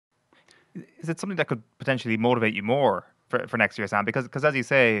Is it something that could potentially motivate you more for next year, Sam? Because as you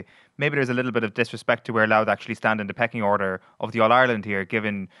say, maybe there's a little bit of disrespect to where Louth actually stand in the pecking order of the All Ireland here,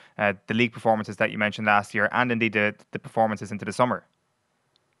 given the league performances that you mentioned last year, and indeed the performances into the summer.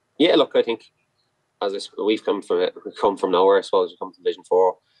 Yeah, look, I think we've come from it, we come from nowhere. I suppose we come from Division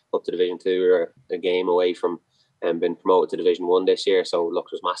 4 up to Division 2. We're a game away from being promoted to Division 1 this year. So look,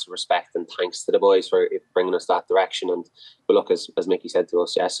 there's massive respect and thanks to the boys for bringing us that direction. And but look, as Mickey said to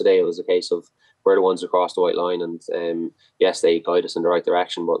us yesterday, it was a case of we're the ones who crossed the white line, and yes, they guide us in the right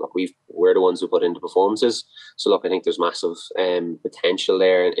direction. But look, we're the ones who put into performances. So look, I think there's massive potential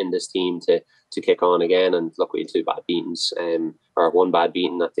there in this team to kick on again. And look, we had two bad beatings, or one bad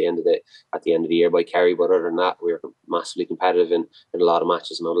beating at the end of the year by Kerry. But other than that, we were massively competitive in a lot of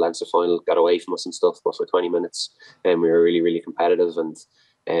matches. I know the Leinster final got away from us and stuff, but for 20 minutes, we were really, really competitive.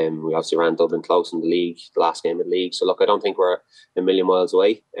 And we obviously ran Dublin close in the league, the last game of the league. So look, I don't think we're a million miles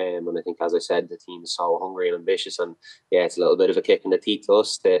away. And I think, as I said, the team is so hungry and ambitious. And yeah, it's a little bit of a kick in the teeth to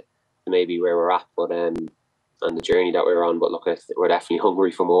us to maybe where we're at. But and the journey that we're on. But look, we're definitely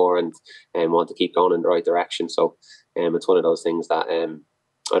hungry for more and want to keep going in the right direction. So it's one of those things that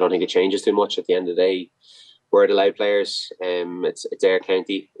I don't think it changes too much. At the end of the day, we're the Louth players. It's their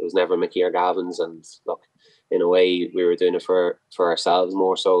county. It was never Mickey or Gavin's. And look, in a way, we were doing it for ourselves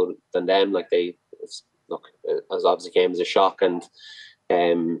more so than them. Like look, as obviously came as a shock, and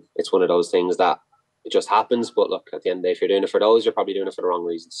it's one of those things that it just happens. But look, at the end of the day, if you're doing it for those, you're probably doing it for the wrong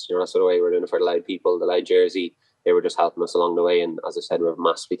reasons. You know, that's the way we're doing it for the Louth people, the Louth jersey. They were just helping us along the way. And as I said, we're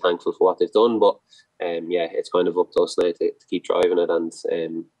massively thankful for what they've done. But yeah, it's kind of up to us now to keep driving it.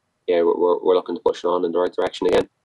 And yeah, we're looking to push it on in the right direction again.